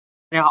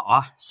大家好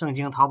啊，盛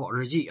京淘宝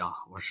日记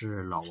啊，我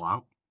是老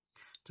王，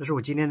这是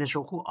我今天的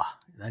收获啊，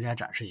给大家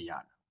展示一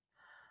下。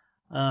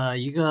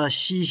一个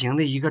西形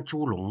的一个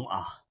猪笼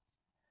啊，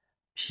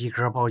皮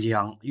壳包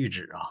浆，玉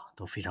质啊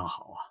都非常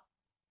好啊，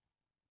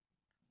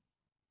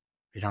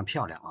非常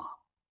漂亮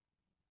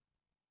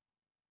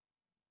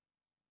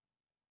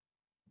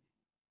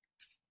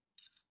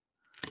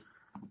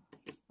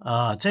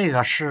啊。这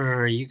个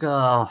是一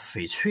个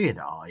翡翠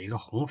的啊，一个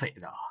红翡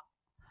的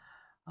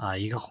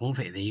一个红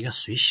翡的一个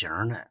随形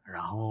的，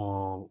然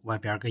后外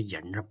边跟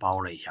银子包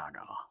了一下子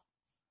啊，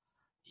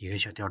一个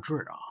小吊坠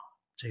啊，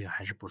这个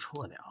还是不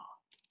错的啊。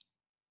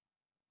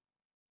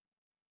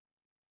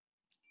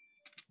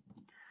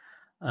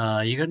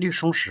一个绿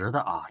松石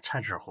的啊，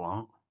菜籽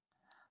黄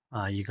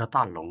一个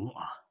大龙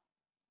啊，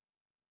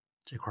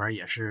这块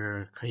也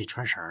是可以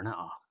穿绳的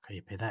啊，可以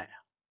佩戴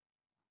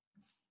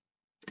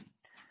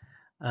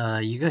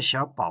一个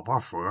小宝宝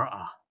佛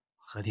啊，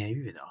和田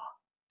玉的啊，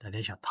带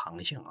点小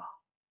弹性啊。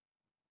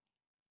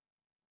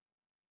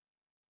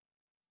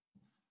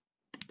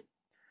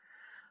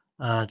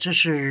这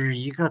是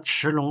一个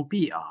池龙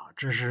璧啊，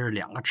这是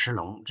两个池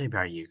龙，这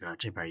边一个，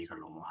这边一个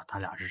龙啊，它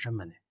俩是这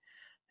么的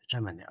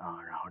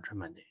啊，然后这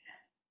么的。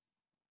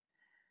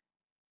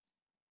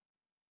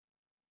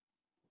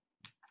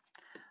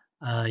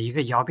一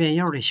个窑变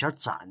釉的小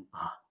盏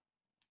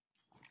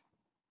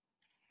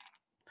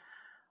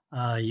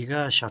啊，一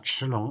个小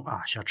池龙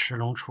啊，小池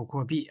龙出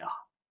阔璧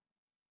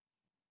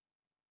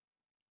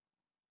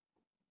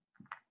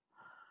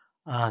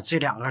啊，这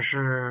两个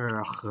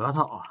是核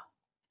桃啊，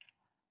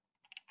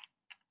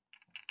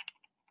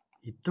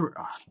一对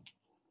啊，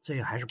这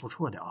个还是不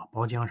错的啊，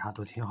包浆啥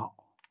都挺好。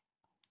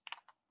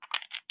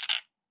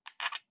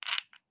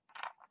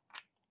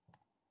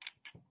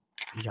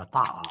比较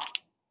大啊。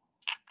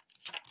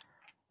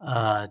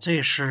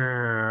这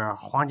是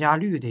皇家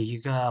绿的一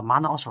个玛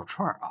瑙手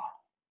串啊，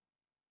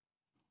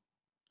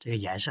这个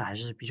颜色还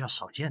是比较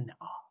少见的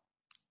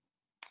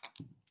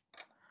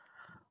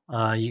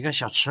啊。一个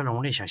小池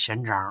龙的小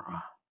弦章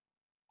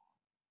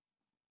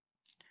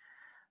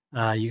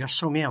啊，一个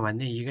兽面纹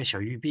的一个小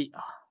玉璧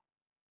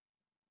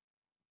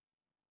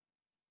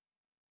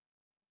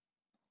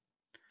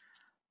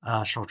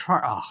手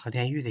串啊，和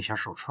田玉的小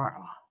手串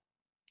啊。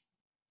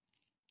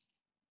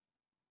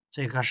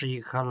这颗是一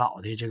颗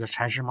老的这个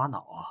蚕丝玛瑙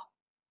啊，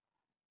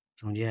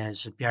中间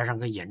是边上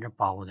跟银子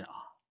包的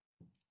啊。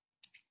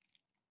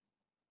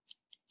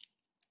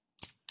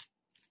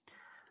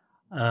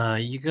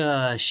一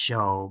个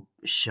小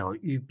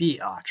玉璧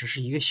啊，这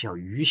是一个小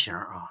鱼形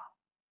啊，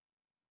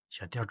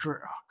小吊坠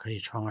啊，可以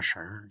穿个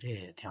绳，这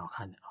也挺好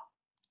看的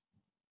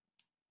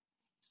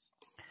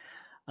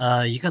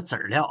一个籽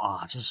料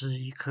啊，这是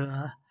一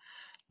颗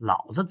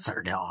老的籽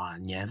料啊，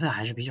年份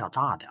还是比较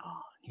大的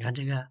啊。你看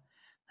这个，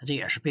它这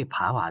也是被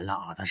盘完了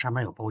啊，它上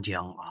面有包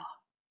浆啊，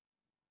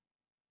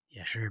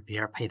也是别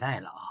人佩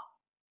戴了啊。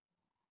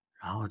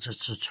然后这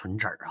是纯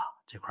籽啊，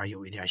这块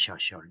有一点小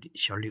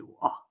柳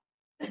啊。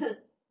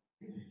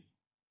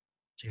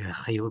这个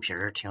黑油皮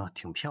儿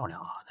挺漂亮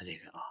啊，它这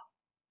个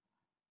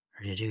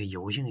而且这个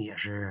油性也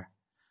是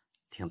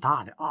挺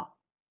大的啊。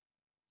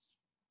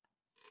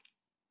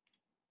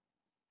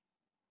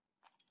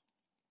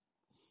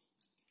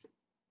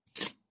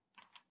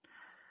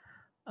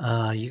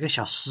一个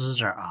小狮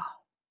子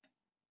啊，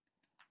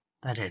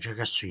带着这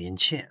个水银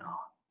嵌啊。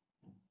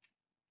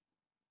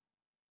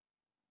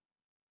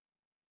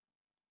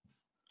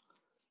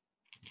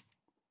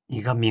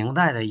一个明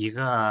代的一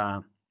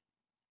个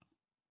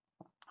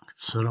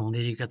瓷龙的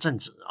一个镇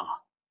子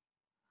啊，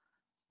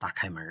大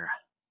开门啊，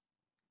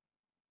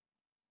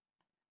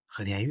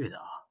和田玉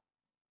的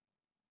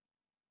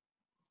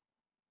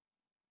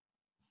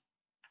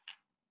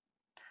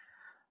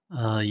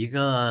一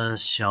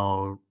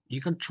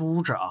个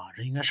珠子啊，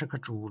这应该是个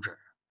珠子，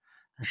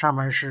上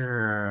面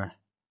是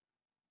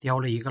雕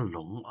了一个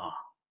龙啊，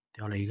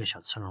雕了一个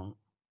小瓷龙。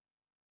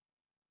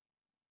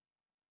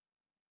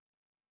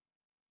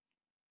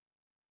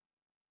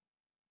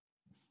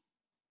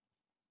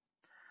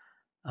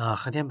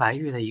和田白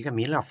玉的一个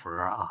弥勒佛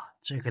啊，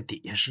这个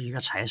底下是一个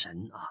财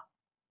神啊。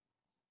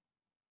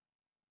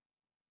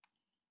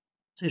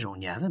这种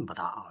年份不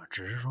大啊，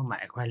只是说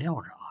买块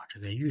料子啊，这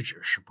个玉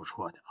质是不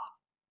错的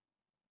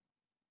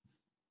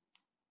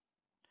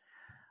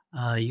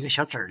一个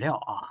小籽料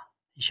啊，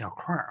一小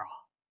块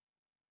啊，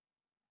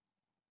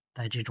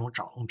带这种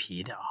枣红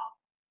皮的啊，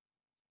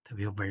特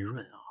别温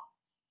润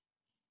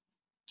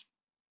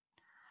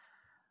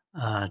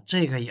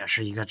这个也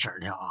是一个籽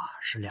料啊，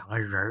是两个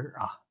人儿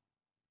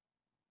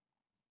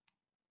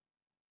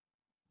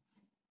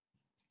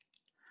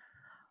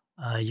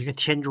一个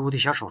天珠的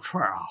小手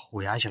串啊，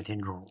虎牙小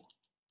天珠。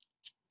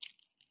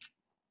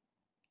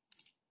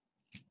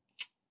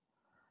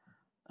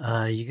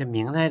一个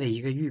明代的一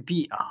个玉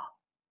璧啊，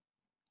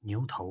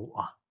牛头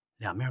啊，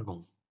两面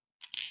弓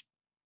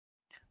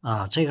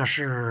这个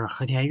是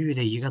和田玉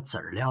的一个籽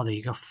料的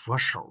一个佛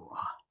手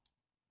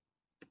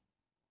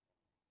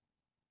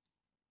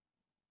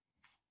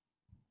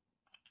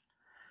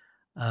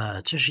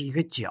这是一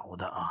个角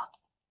的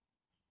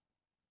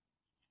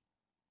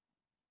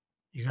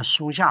一个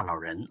松下老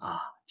人啊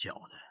脚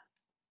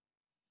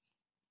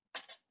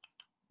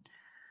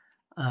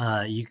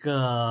的，一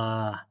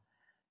个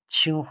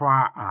青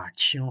花啊，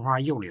青花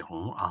釉里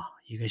红啊，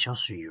一个小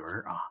水鱼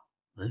啊，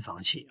文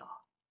房器啊，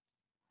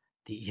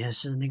底下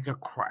是那个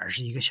款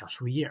是一个小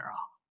树叶啊，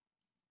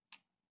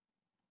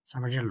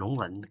上面这龙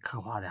纹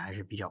刻画的还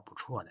是比较不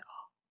错的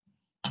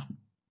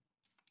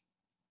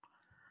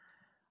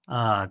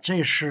啊。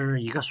这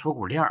是一个锁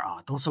骨链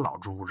啊，都是老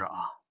珠子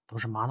啊，都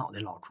是玛瑙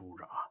的老珠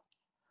子啊，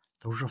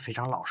都是非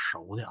常老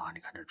熟的啊。你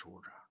看这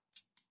珠子，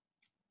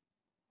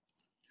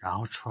然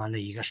后穿了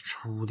一个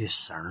粗的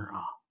绳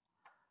啊，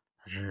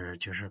它是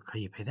就是可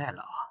以佩戴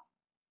了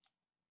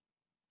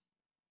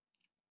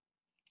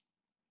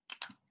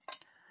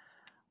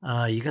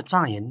啊。一个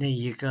藏银的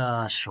一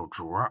个手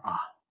镯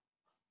啊。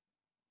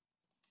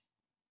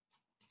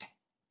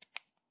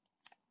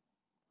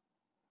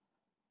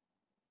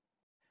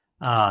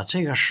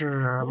这个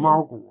是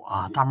猫骨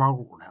啊，大猫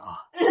骨的啊。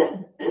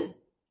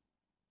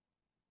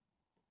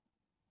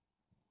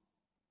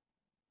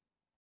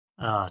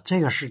这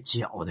个是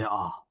角的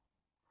啊，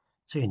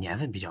这个年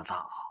份比较大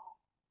啊，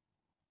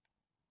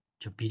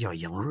就比较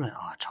莹润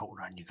啊。瞅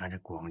着你看这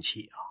光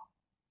气啊，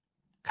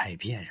开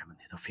片什么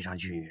的都非常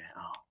均匀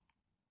啊。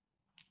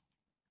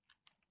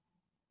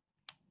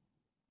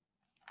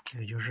这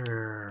个就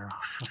是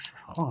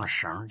换个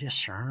绳，这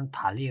绳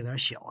弹力有点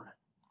小了。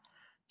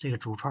这个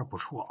珠串不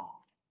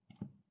错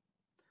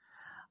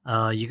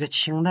啊。一个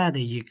清代的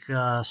一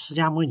个释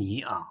迦摩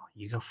尼啊，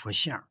一个佛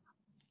像。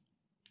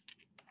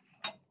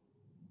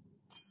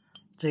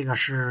这个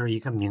是一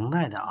个明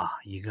代的啊，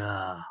一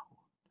个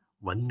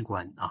文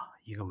官啊，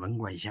一个文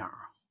官像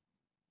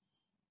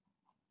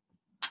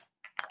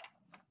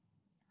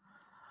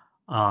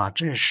啊。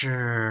这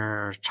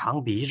是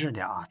长鼻子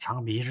的啊，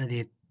长鼻子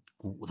的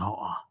骨头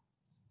啊，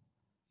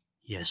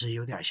也是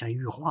有点像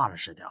玉化了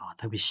似的啊，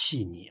特别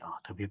细腻啊，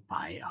特别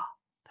白啊，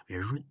特别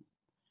润，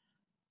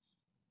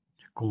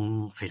这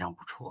工非常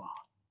不错啊。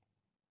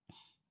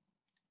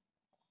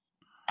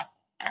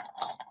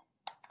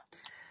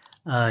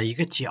一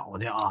个角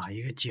的啊，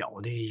一个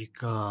角的一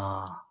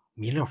个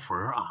弥勒佛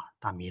啊，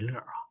大弥勒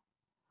啊，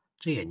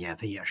这个年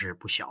份也是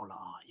不小了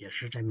啊，也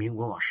是在民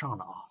国往上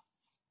的啊。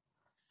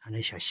看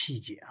这小细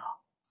节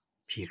啊，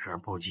皮革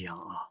包浆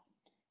啊，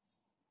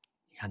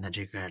你看它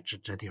这个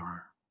这地方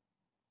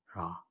是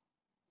吧，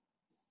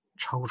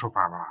抽抽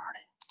巴巴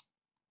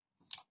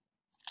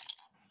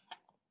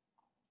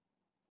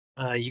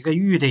的。一个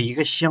玉的一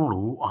个香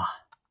炉啊。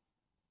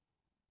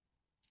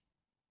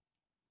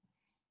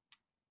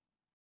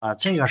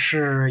这个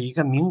是一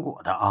个民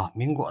国的啊，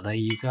民国的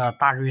一个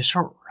大瑞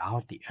兽，然后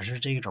底下是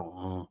这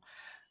种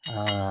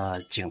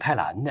景泰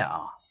蓝的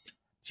啊，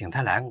景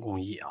泰蓝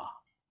工艺啊。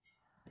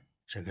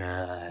这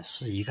个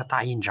是一个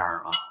大印章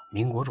啊，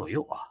民国左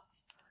右啊。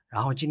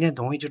然后今天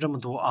东西就这么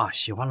多啊，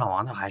喜欢老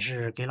王的还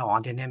是给老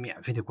王点点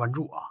免费的关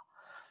注啊，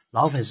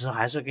老粉丝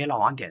还是给老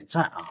王点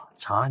赞啊，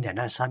长按点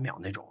赞3秒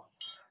那种。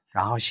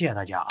然后谢谢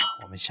大家啊，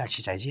我们下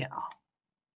期再见啊。